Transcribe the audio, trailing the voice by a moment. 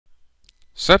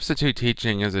Substitute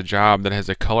teaching is a job that has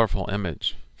a colorful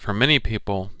image. For many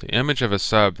people, the image of a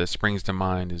sub that springs to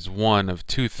mind is one of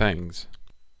two things.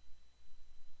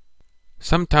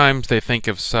 Sometimes they think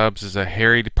of subs as a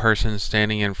harried person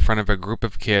standing in front of a group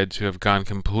of kids who have gone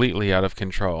completely out of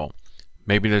control.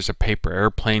 Maybe there's a paper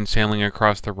airplane sailing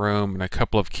across the room and a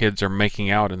couple of kids are making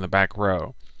out in the back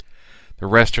row. The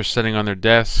rest are sitting on their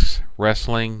desks,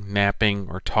 wrestling, napping,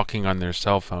 or talking on their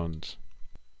cell phones.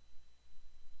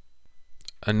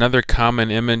 Another common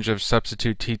image of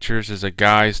substitute teachers is a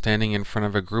guy standing in front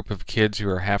of a group of kids who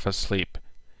are half asleep.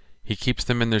 He keeps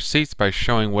them in their seats by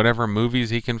showing whatever movies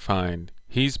he can find.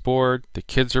 He's bored, the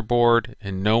kids are bored,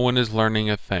 and no one is learning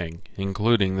a thing,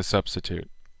 including the substitute.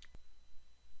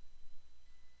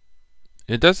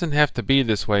 It doesn't have to be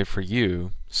this way for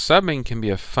you. Subbing can be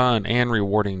a fun and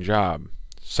rewarding job.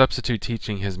 Substitute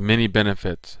teaching has many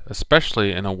benefits,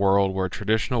 especially in a world where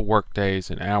traditional work days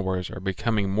and hours are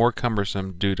becoming more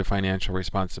cumbersome due to financial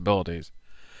responsibilities.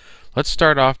 Let's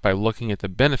start off by looking at the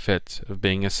benefits of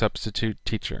being a substitute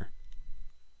teacher.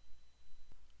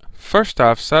 First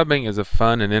off, subbing is a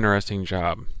fun and interesting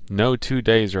job. No 2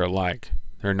 days are alike.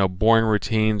 There are no boring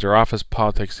routines or office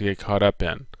politics to get caught up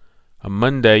in. On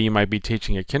Monday you might be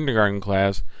teaching a kindergarten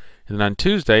class, and then on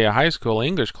Tuesday a high school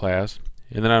English class,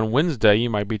 and then on Wednesday you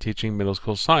might be teaching middle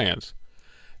school science.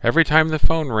 Every time the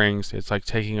phone rings, it's like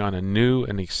taking on a new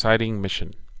and exciting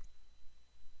mission.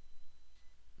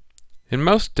 In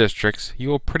most districts, you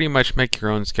will pretty much make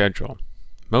your own schedule.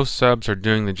 Most subs are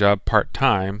doing the job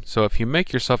part-time, so if you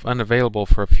make yourself unavailable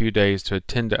for a few days to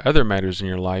attend to other matters in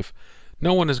your life,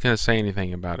 no one is going to say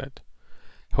anything about it.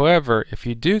 However, if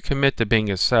you do commit to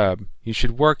being a sub, you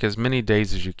should work as many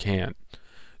days as you can.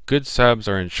 Good subs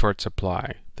are in short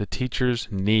supply. The teachers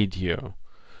need you.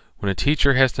 When a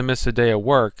teacher has to miss a day of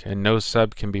work and no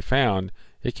sub can be found,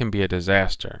 it can be a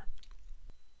disaster.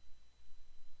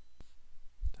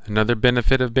 Another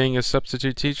benefit of being a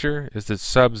substitute teacher is that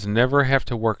subs never have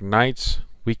to work nights,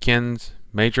 weekends,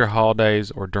 major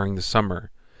holidays, or during the summer.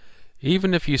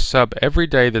 Even if you sub every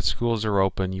day that schools are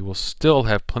open, you will still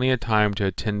have plenty of time to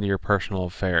attend to your personal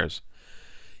affairs.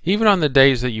 Even on the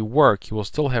days that you work, you will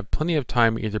still have plenty of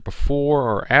time either before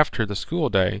or after the school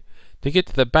day to get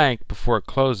to the bank before it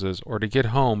closes or to get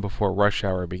home before rush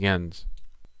hour begins.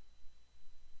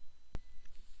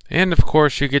 And of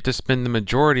course, you get to spend the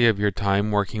majority of your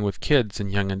time working with kids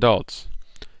and young adults.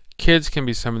 Kids can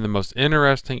be some of the most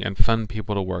interesting and fun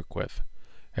people to work with.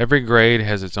 Every grade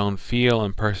has its own feel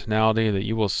and personality that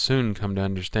you will soon come to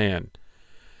understand.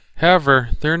 However,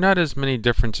 there are not as many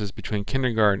differences between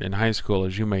kindergarten and high school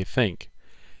as you may think.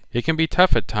 It can be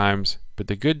tough at times, but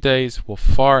the good days will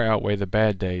far outweigh the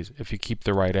bad days if you keep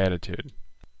the right attitude.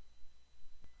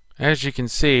 As you can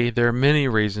see, there are many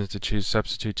reasons to choose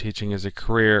substitute teaching as a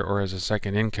career or as a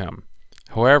second income.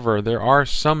 However, there are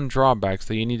some drawbacks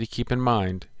that you need to keep in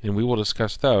mind, and we will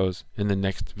discuss those in the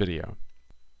next video.